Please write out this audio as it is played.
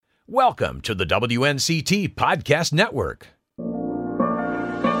Welcome to the WNCT Podcast Network.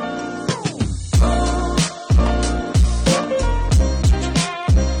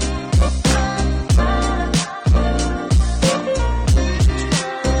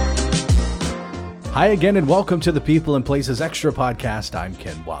 Hi again, and welcome to the People and Places Extra podcast. I'm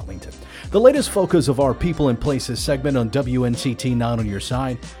Ken Watlington. The latest focus of our People and Places segment on WNCT Not On Your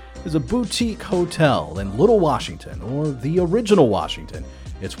Side is a boutique hotel in Little Washington, or the original Washington.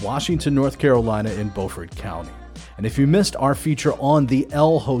 It's Washington, North Carolina in Beaufort County. And if you missed our feature on the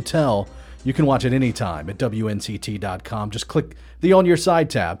Ell Hotel, you can watch it anytime at WNCT.com. Just click the On Your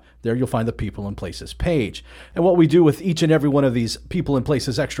Side tab. There you'll find the People and Places page. And what we do with each and every one of these People and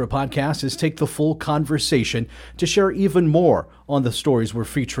Places Extra podcasts is take the full conversation to share even more on the stories we're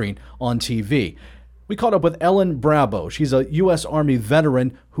featuring on TV. We caught up with Ellen Brabo. She's a U.S. Army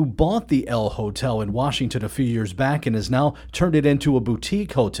veteran who bought the Ell Hotel in Washington a few years back and has now turned it into a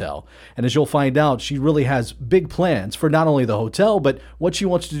boutique hotel. And as you'll find out, she really has big plans for not only the hotel, but what she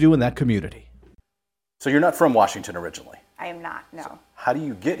wants to do in that community. So you're not from Washington originally? I am not, no. So how do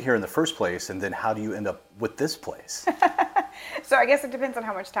you get here in the first place, and then how do you end up with this place? So I guess it depends on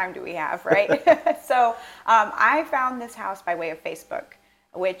how much time do we have, right? So I found this house by way of Facebook,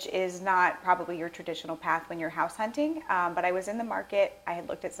 which is not probably your traditional path when you're house hunting. But I was in the market. I had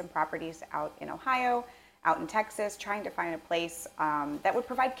looked at some properties out in Ohio, out in Texas, trying to find a place that would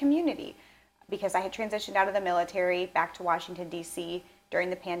provide community, because I had transitioned out of the military back to Washington, D.C. during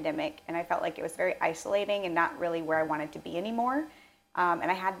the pandemic, and I felt like it was very isolating and not really where I wanted to be anymore.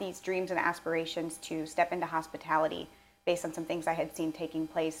 And I had these dreams and aspirations to step into hospitality based on some things I had seen taking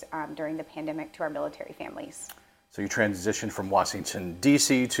place during the pandemic to our military families. So you transitioned from Washington,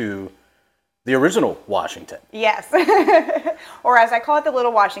 D.C. to the original Washington. Yes. Or as I call it, the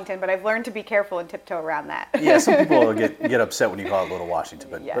Little Washington, but I've learned to be careful and tiptoe around that. Yeah, some people will get upset when you call it Little Washington,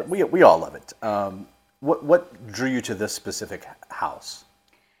 but, yes. but we all love it. What drew you to this specific house?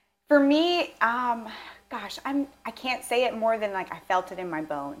 For me, I can't say it more than like I felt it in my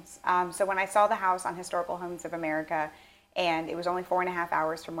bones. So when I saw the house on Historical Homes of America, and it was only 4.5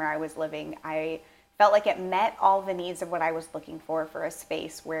 hours from where I was living, I felt like it met all the needs of what I was looking for a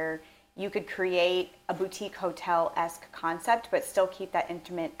space where you could create a boutique hotel-esque concept, but still keep that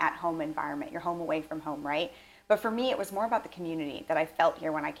intimate at-home environment, your home away from home, right? But for me, it was more about the community that I felt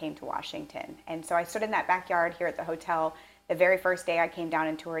here when I came to Washington. And so I stood in that backyard here at the hotel the very first day I came down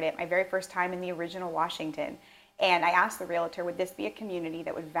and toured it, my very first time in the original Washington. And I asked the realtor, would this be a community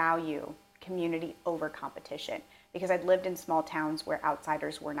that would value community over competition? Because I'd lived in small towns where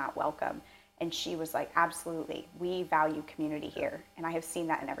outsiders were not welcome. And she was like, absolutely, we value community here. And I have seen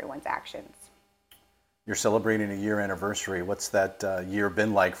that in everyone's actions. You're celebrating a year anniversary. What's that year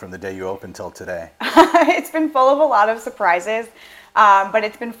been like from the day you opened till today? It's been full of a lot of surprises, but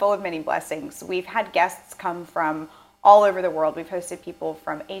it's been full of many blessings. We've had guests come from all over the world. We've hosted people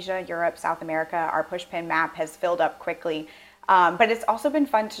from Asia, Europe, South America. Our pushpin map has filled up quickly. But it's also been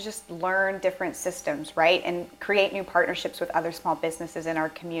fun to just learn different systems, right? And create new partnerships with other small businesses in our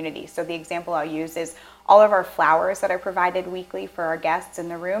community. So the example I'll use is all of our flowers that are provided weekly for our guests in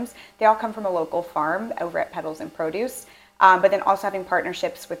the rooms. They all come from a local farm over at Petals and Produce. But then also having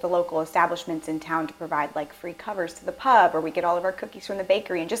partnerships with the local establishments in town to provide like free covers to the pub, or we get all of our cookies from the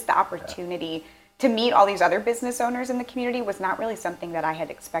bakery, and just the opportunity to meet all these other business owners in the community was not really something that I had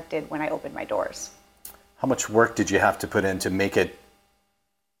expected when I opened my doors. How much work did you have to put in to make it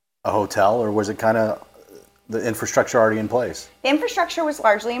a hotel, or was it kind of the infrastructure already in place? The infrastructure was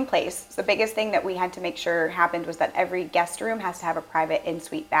largely in place. The biggest thing that we had to make sure happened was that every guest room has to have a private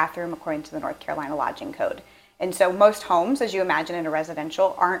in-suite bathroom according to the North Carolina Lodging Code. And so most homes, as you imagine in a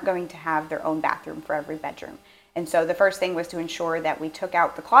residential, aren't going to have their own bathroom for every bedroom. And so the first thing was to ensure that we took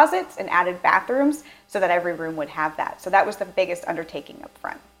out the closets and added bathrooms so that every room would have that. So that was the biggest undertaking up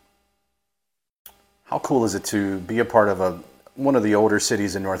front. How cool is it to be a part of one of the older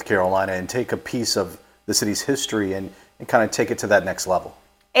cities in North Carolina and take a piece of the city's history and kind of take it to that next level?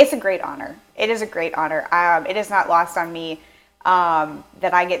 It's a great honor. It is a great honor. It is not lost on me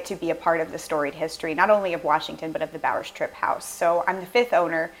that I get to be a part of the storied history, not only of Washington, but of the Bowers Tripp House. So I'm the fifth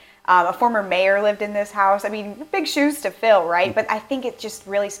owner. A former mayor lived in this house. I mean, big shoes to fill, right? But I think it just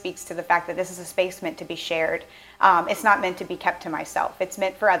really speaks to the fact that this is a space meant to be shared. It's not meant to be kept to myself. It's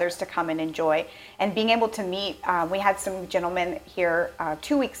meant for others to come and enjoy. And being able to meet, we had some gentlemen here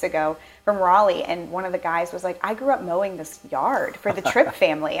 2 weeks ago from Raleigh, and one of the guys was like, I grew up mowing this yard for the Tripp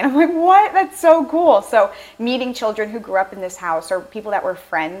family. And I'm like, what? That's so cool. So meeting children who grew up in this house, or people that were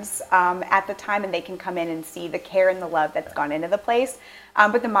friends at the time, and they can come in and see the care and the love that's gone into the place,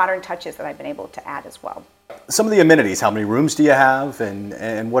 but the modern touches that I've been able to add as well. some of the amenities. How many rooms do you have,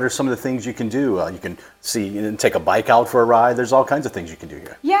 and what are some of the things you can do? You can see and take a bike out for a ride. There's all kinds of things you can do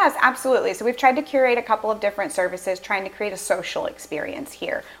here. Yes, absolutely. So we've tried to curate a couple of different services, trying to create a social experience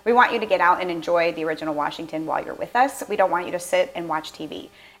here. We want you to get out and enjoy the original Washington while you're with us. We don't want you to sit and watch TV.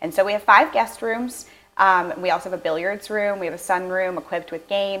 And so we have 5 guest rooms. We also have a billiards room. We have a sunroom equipped with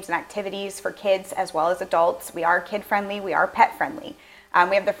games and activities for kids as well as adults. We are kid friendly. We are pet friendly.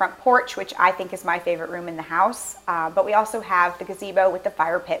 We have the front porch, which I think is my favorite room in the house. But we also have the gazebo with the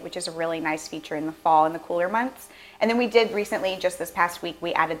fire pit, which is a really nice feature in the fall and the cooler months. And then we did recently, just this past week,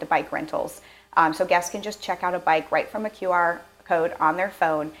 we added the bike rentals. So guests can just check out a bike right from a QR code on their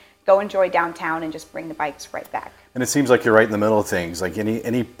phone, go enjoy downtown, and just bring the bikes right back. And it seems like you're right in the middle of things. Like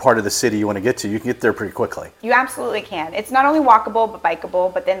any part of the city you want to get to, you can get there pretty quickly. You absolutely can. It's not only walkable, but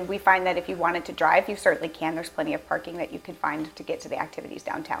bikeable. But then we find that if you wanted to drive, you certainly can. There's plenty of parking that you can find to get to the activities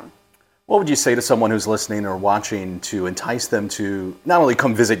downtown. What would you say to someone who's listening or watching to entice them to not only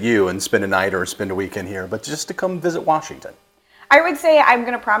come visit you and spend a night or spend a weekend here, but just to come visit Washington? I would say I'm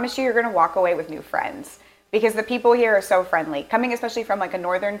going to promise you're going to walk away with new friends, because the people here are so friendly. Coming especially from like a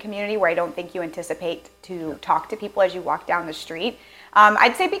northern community where I don't think you anticipate to talk to people as you walk down the street.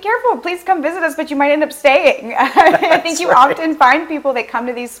 I'd say be careful. Please come visit us, but you might end up staying. I think you often find people that come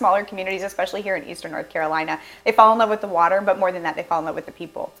to these smaller communities, especially here in Eastern North Carolina. They fall in love with the water, but more than that, they fall in love with the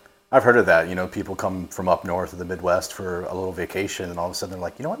people. I've heard of that. You know, people come from up north of the Midwest for a little vacation, and all of a sudden they're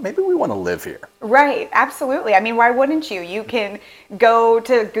like, you know what, maybe we want to live here. Right, absolutely. I mean, why wouldn't you? You can go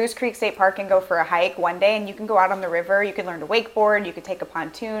to Goose Creek State Park and go for a hike one day, and you can go out on the river. You can learn to wakeboard. You can take a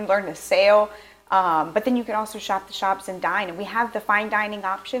pontoon, learn to sail. But then you can also shop the shops and dine. And we have the fine dining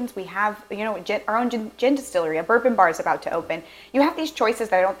options. We have, our own gin distillery. A bourbon bar is about to open. You have these choices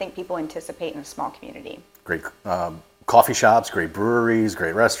that I don't think people anticipate in a small community. Great. Coffee shops, great breweries,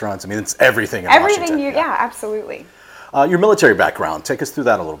 great restaurants. I mean, it's everything in Washington. Yeah, absolutely. Your military background, take us through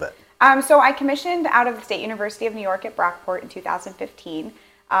that a little bit. So I commissioned out of the State University of New York at Brockport in 2015.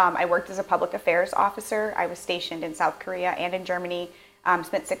 I worked as a public affairs officer. I was stationed in South Korea and in Germany.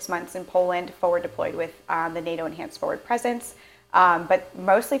 Spent 6 months in Poland, forward deployed with the NATO Enhanced Forward Presence. But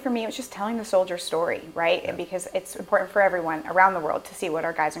mostly for me, it was just telling the soldier story, right? Yeah. Because it's important for everyone around the world to see what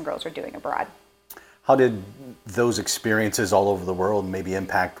our guys and girls are doing abroad. How did those experiences all over the world maybe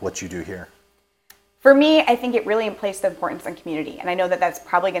impact what you do here? For me, I think it really placed the importance on community. And I know that that's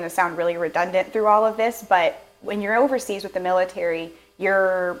probably going to sound really redundant through all of this, but when you're overseas with the military,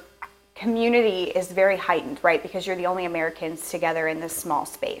 your community is very heightened, right? Because you're the only Americans together in this small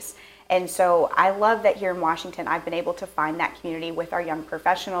space. And so I love that here in Washington, I've been able to find that community with our young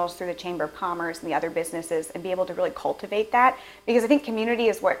professionals through the Chamber of Commerce and the other businesses and be able to really cultivate that, because I think community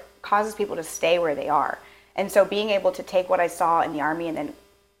is what causes people to stay where they are. And so being able to take what I saw in the Army and then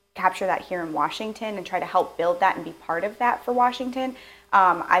capture that here in Washington and try to help build that and be part of that for Washington,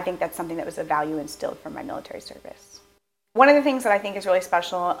 I think that's something that was a value instilled from my military service. One of the things that I think is really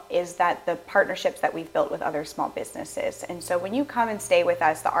special is that the partnerships that we've built with other small businesses. And so when you come and stay with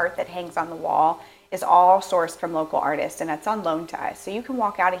us, the art that hangs on the wall is all sourced from local artists, and that's on loan to us. So you can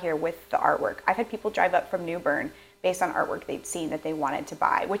walk out of here with the artwork. I've had people drive up from New Bern based on artwork they'd seen that they wanted to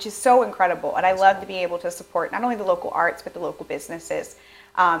buy, which is so incredible. And I love to be able to support not only the local arts, but the local businesses,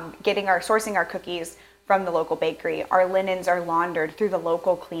 sourcing our cookies from the local bakery. Our linens are laundered through the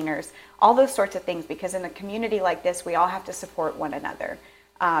local cleaners, all those sorts of things, because in a community like this, we all have to support one another.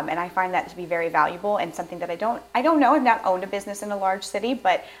 And I find that to be very valuable and something that I don't know. I've not owned a business in a large city,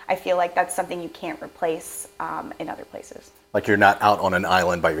 but I feel like that's something you can't replace in other places. Like you're not out on an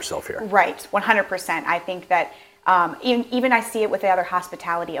island by yourself here. Right, 100%. I think that even I see it with the other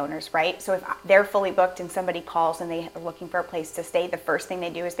hospitality owners, right? So if they're fully booked and somebody calls and they are looking for a place to stay, the first thing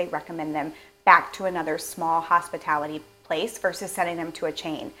they do is they recommend them back to another small hospitality place versus sending them to a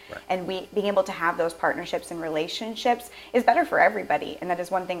chain. Right. And being able to have those partnerships and relationships is better for everybody. And that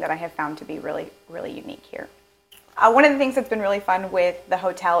is one thing that I have found to be really, really unique here. One of the things that's been really fun with the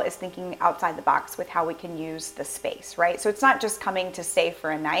hotel is thinking outside the box with how we can use the space, right? So it's not just coming to stay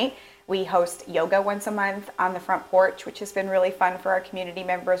for a night. We host yoga once a month on the front porch, which has been really fun for our community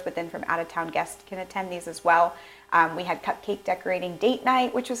members, but then from out-of-town guests can attend these as well. We had cupcake decorating date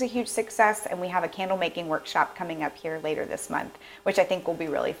night, which was a huge success, and we have a candle making workshop coming up here later this month, which I think will be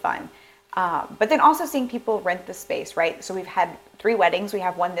really fun. But then also seeing people rent the space, right? So we've had 3 weddings. We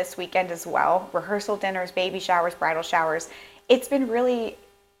have one this weekend as well. Rehearsal dinners, baby showers, bridal showers. It's been really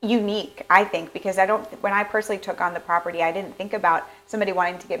unique, I think, because when I personally took on the property, I didn't think about somebody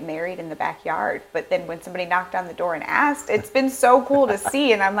wanting to get married in the backyard. But then when somebody knocked on the door and asked, it's been so cool to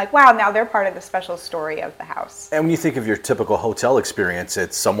see. And I'm like, wow, now they're part of the special story of the house. And when you think of your typical hotel experience,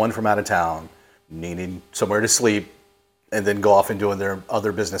 it's someone from out of town needing somewhere to sleep, and then go off and doing their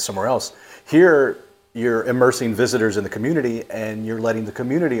other business somewhere else. Here, you're immersing visitors in the community, and you're letting the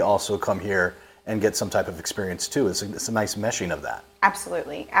community also come here and get some type of experience too. It's a nice meshing of that.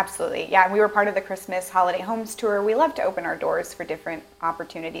 Absolutely, absolutely. Yeah, we were part of the Christmas Holiday Homes Tour. We love to open our doors for different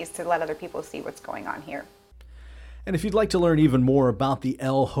opportunities to let other people see what's going on here. And if you'd like to learn even more about the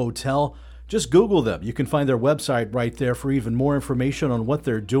Ell Hotel, just Google them. You can find their website right there for even more information on what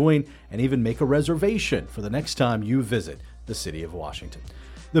they're doing, and even make a reservation for the next time you visit the city of Washington.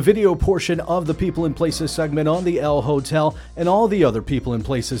 The video portion of the People and Places segment on the Ell Hotel and all the other People and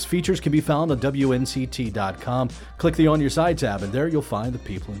Places features can be found on WNCT.com. Click the On Your Side tab, and there you'll find the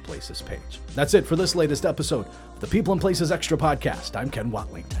People and Places page. That's it for this latest episode of the People and Places Extra Podcast. I'm Ken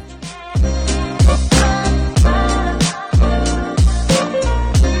Watlington.